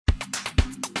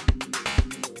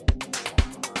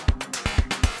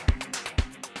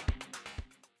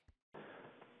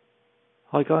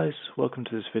Hi guys, welcome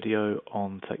to this video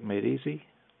on Tech Made Easy.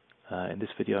 In this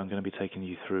video I'm going to be taking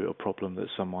you through a problem that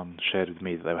someone shared with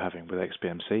me that they were having with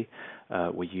XBMC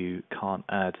where you can't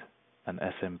add an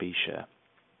SMB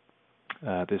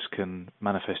share. This can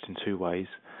manifest in two ways.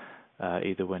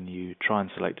 Either when you try and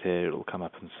select here it will come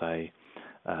up and say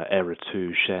error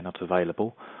 2 share not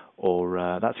available,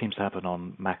 or that seems to happen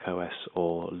on Mac OS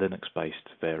or Linux based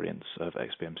variants of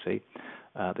XBMC.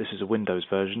 This is a Windows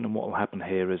version, and what will happen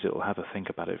here is it will have a think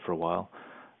about it for a while,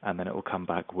 and then it will come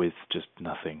back with just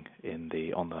nothing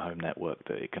on the home network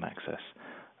that it can access.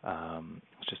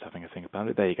 It's just having a think about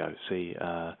it. There you go. See,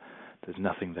 there's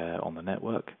nothing there on the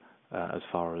network as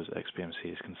far as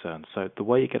XBMC is concerned. So the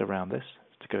way you get around this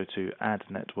is to go to Add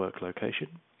Network Location.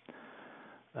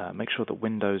 Make sure that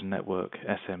Windows Network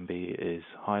SMB is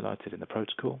highlighted in the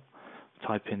protocol.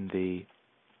 Type in the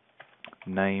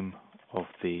name of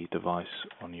the device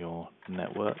on your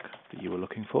network that you were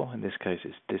looking for. In this case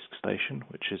it's Disk Station,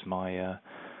 which is my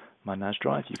NAS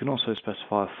drive. You can also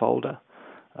specify a folder.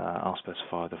 I'll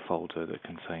specify the folder that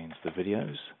contains the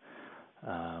videos.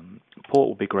 Port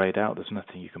will be grayed out, there's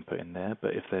nothing you can put in there,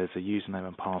 but if there's a username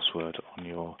and password on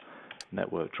your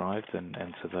network drive, then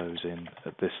enter those in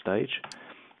at this stage.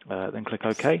 Then click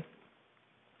OK,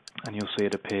 and you'll see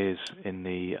it appears in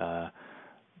the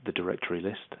directory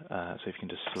list, so if you can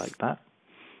just select that,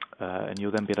 and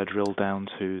you'll then be able to drill down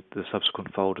to the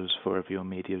subsequent folders for wherever your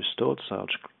media is stored. So I'll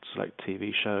just select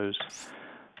TV shows,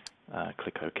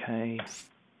 click OK,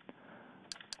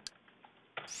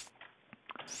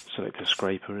 select a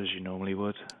scraper as you normally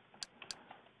would,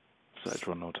 select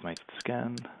Run Automated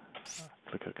Scan,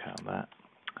 click OK on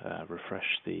that,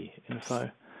 refresh the info,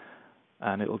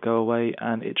 and it will go away,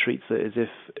 and it treats it as if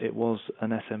it was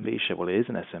an SMB share. Well, it is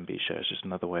an SMB share, it's just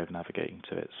another way of navigating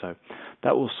to it. So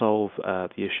that will solve the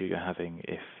issue you're having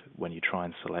if, when you try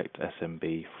and select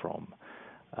SMB from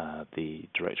the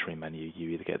directory menu, you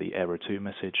either get the error 2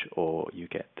 message or you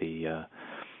get the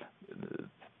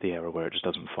error where it just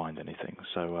doesn't find anything.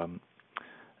 So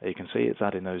you can see it's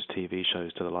adding those TV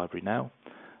shows to the library now.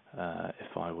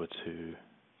 If I were to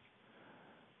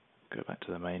go back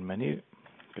to the main menu,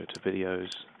 go to videos,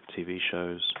 TV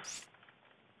shows,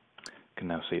 you can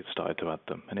now see it started to add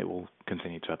them, and it will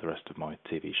continue to add the rest of my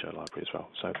TV show library as well.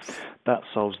 So that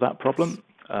solves that problem.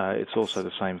 It's also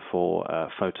the same for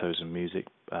photos and music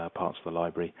parts of the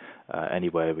library,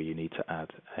 anywhere where you need to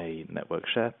add a network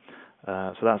share.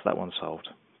 So that's that one solved.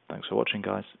 Thanks for watching,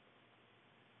 guys.